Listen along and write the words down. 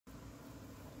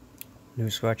New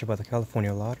scratcher by the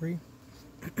California Lottery.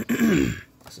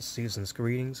 This is Season's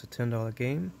Greetings, a $10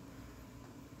 game.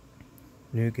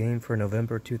 New game for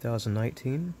November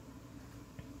 2019.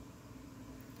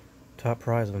 Top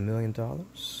prize of $1 million.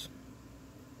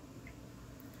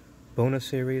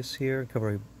 Bonus areas here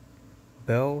cover a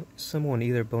bell symbol in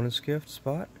either bonus gift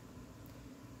spot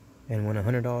and win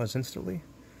 $100 instantly.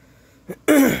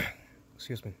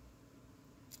 Excuse me.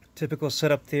 Typical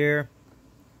setup there.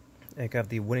 I got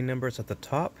the winning numbers at the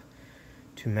top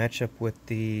to match up with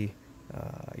the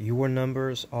your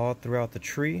numbers all throughout the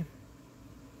tree.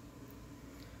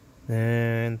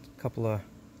 Then a couple of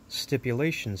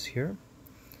stipulations here.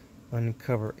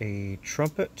 Uncover a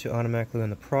trumpet to automatically win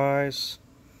the prize.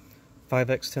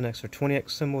 5x, 10x, or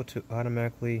 20x symbol to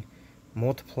automatically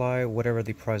multiply whatever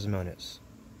the prize amount is.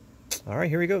 Alright,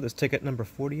 here we go. This ticket number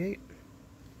 48.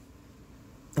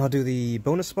 I'll do the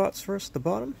bonus spots first at the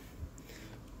bottom.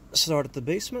 Start at the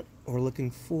basement. We're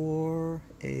looking for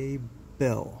a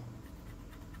bell.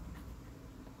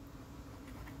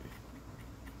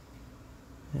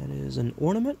 That is an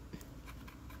ornament.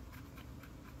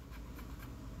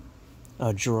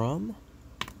 A drum.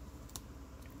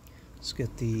 Let's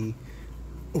get the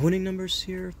winning numbers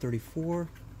here. 34,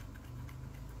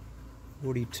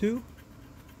 42,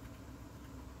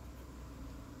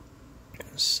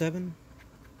 7,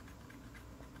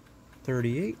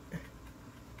 38,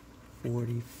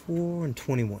 44, and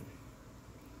 21.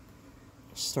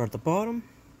 Start at the bottom.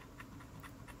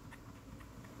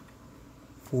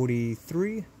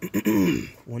 43,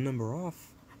 one number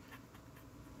off.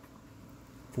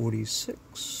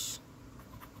 46,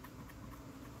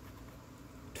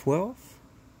 12,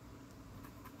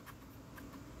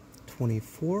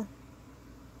 24,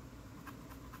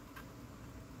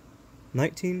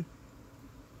 19,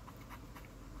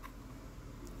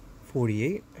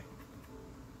 48,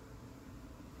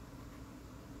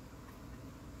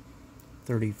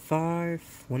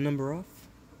 35, one number off.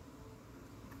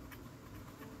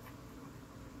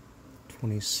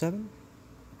 27,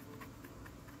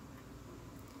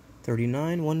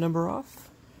 39, one number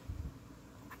off.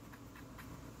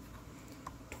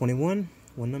 21,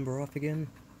 one number off again.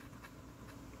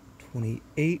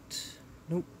 28,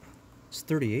 nope, it's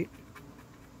 38.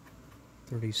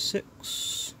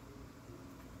 36,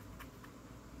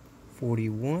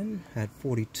 41, had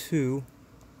 42.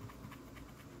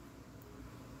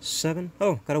 7,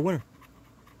 oh, got a winner.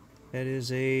 That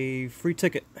is a free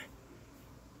ticket.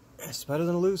 It's better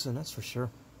than losing, that's for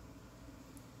sure.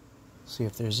 See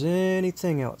if there's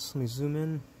anything else. Let me zoom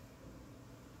in.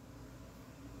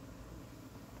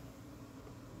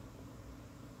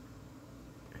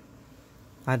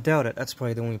 I doubt it. That's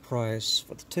probably the only prize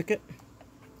for the ticket.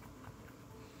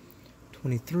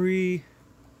 23,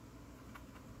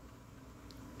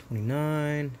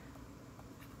 29,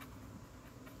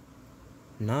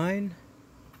 9,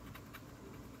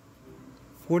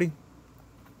 40,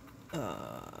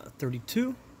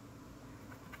 32,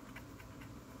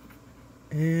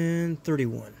 and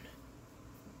 31.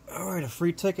 Alright, a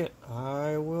free ticket.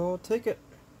 I will take it.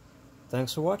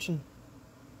 Thanks for watching.